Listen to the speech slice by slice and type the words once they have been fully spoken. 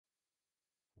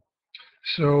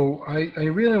So I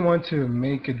really want to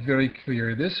make it very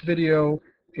clear. This video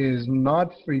is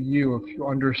not for you if you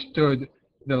understood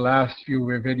the last few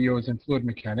videos in fluid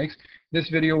mechanics. This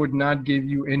video would not give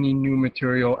you any new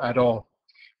material at all.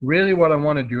 Really what I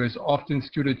want to do is often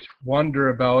students wonder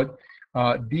about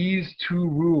these two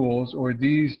rules or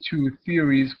these two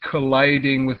theories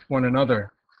colliding with one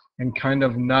another and kind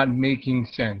of not making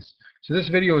sense. So this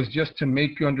video is just to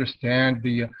make you understand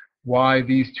the why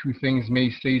these two things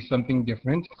may say something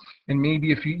different. And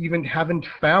maybe if you even haven't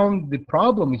found the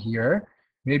problem here,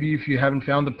 maybe if you haven't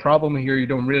found the problem here, you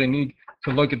don't really need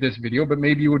to look at this video, but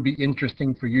maybe it would be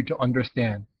interesting for you to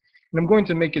understand. And I'm going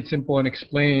to make it simple and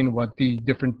explain what the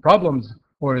different problems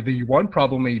or the one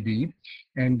problem may be.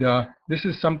 And this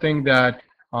is something that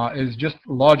is just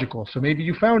logical. So maybe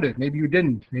you found it, maybe you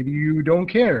didn't, maybe you don't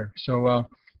care. So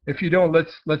if you don't,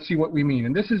 let's see what we mean.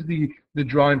 And this is the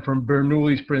drawing from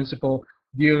Bernoulli's principle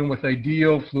dealing with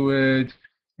ideal fluids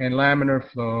and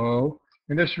laminar flow.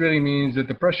 And this really means that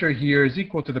the pressure here is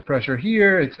equal to the pressure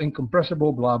here. It's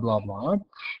incompressible, blah, blah, blah.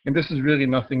 And this is really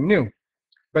nothing new.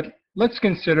 But let's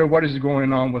consider what is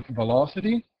going on with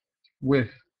velocity, with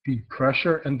the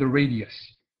pressure, and the radius.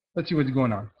 Let's see what's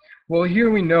going on. Well, here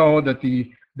we know that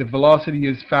the velocity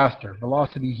is faster.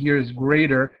 Velocity here is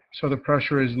greater, so the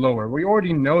pressure is lower. We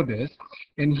already know this.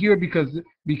 And here, because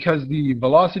the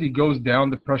velocity goes down,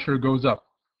 the pressure goes up.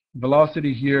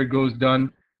 Velocity here goes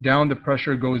down, the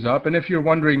pressure goes up. And if you're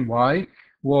wondering why,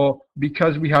 well,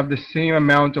 because we have the same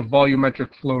amount of volumetric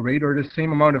flow rate or the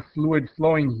same amount of fluid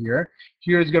flowing here.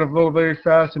 Here is going to flow very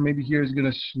fast, and maybe here is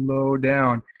going to slow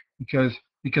down because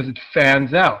it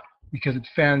fans out.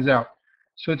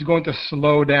 So it's going to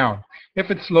slow down. If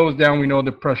it slows down, we know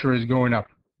the pressure is going up.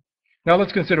 Now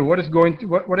let's consider what is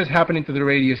happening to the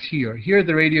radius here. Here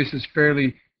the radius is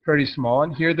fairly small,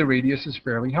 and here the radius is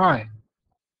fairly high.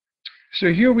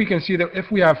 So here we can see that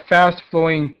if we have fast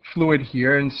flowing fluid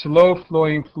here and slow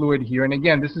flowing fluid here, and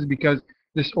again this is because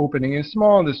this opening is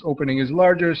small and this opening is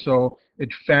larger, so it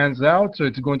fans out, so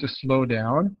it's going to slow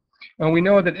down. And we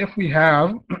know that if we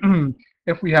have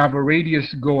if we have a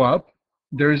radius go up,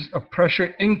 there's a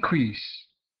pressure increase.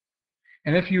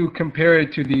 And if you compare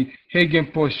it to the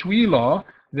Hagen-Poiseuille law,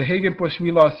 the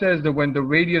Hagen-Poiseuille law says that when the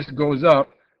radius goes up,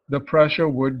 the pressure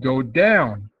would go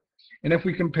down. And if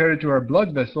we compare it to our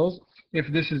blood vessels, if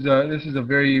this has a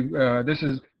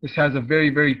very,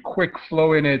 very quick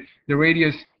flow in it, the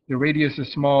radius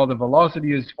is small, the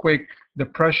velocity is quick, the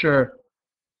pressure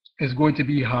is going to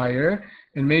be higher.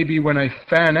 And maybe when I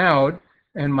fan out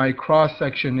and my cross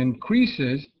section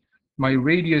increases, my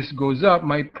radius goes up,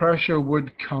 my pressure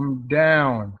would come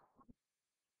down.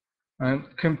 And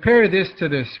compare this to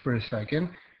this for a second,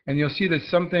 and you'll see that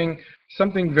something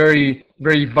very,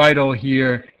 very vital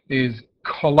here is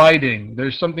colliding.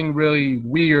 There's something really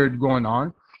weird going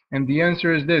on, and the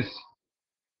answer is this.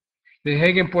 The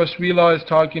Hagen-Poiseuille law is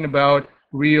talking about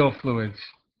real fluids,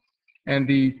 and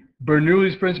the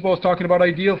Bernoulli's principle is talking about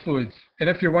ideal fluids. And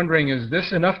if you're wondering, is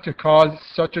this enough to cause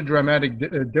such a dramatic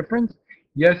difference?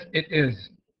 Yes, it is.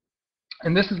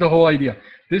 And this is the whole idea.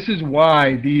 This is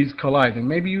why these collide. And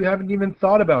maybe you haven't even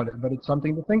thought about it, but it's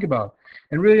something to think about.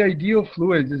 And really, ideal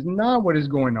fluids is not what is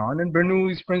going on. And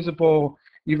Bernoulli's principle,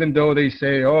 even though they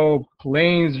say, oh,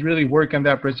 planes really work on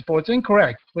that principle, it's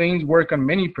incorrect. Planes work on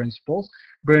many principles.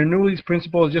 Bernoulli's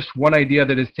principle is just one idea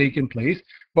that has taken place,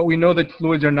 but we know that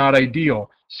fluids are not ideal.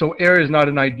 So air is not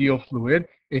an ideal fluid.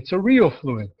 It's a real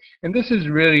fluid. And this is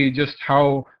really just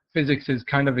how physics is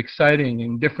kind of exciting,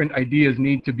 and different ideas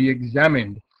need to be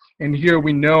examined. And here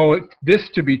we know this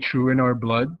to be true in our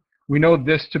blood. We know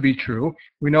this to be true.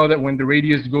 We know that when the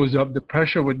radius goes up, the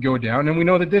pressure would go down. And we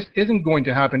know that this isn't going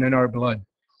to happen in our blood.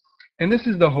 And this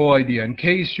is the whole idea. In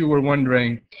case you were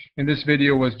wondering, and this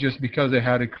video was just because I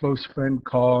had a close friend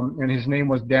call, and his name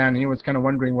was Dan. He was kind of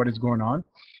wondering what is going on.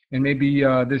 And maybe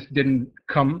this didn't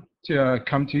come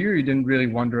to you. You didn't really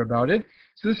wonder about it.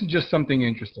 So this is just something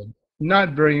interesting.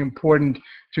 Not very important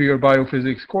to your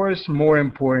biophysics course, more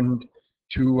important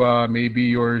to maybe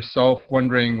your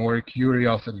self-wondering or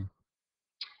curiosity.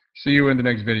 See you in the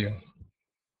next video.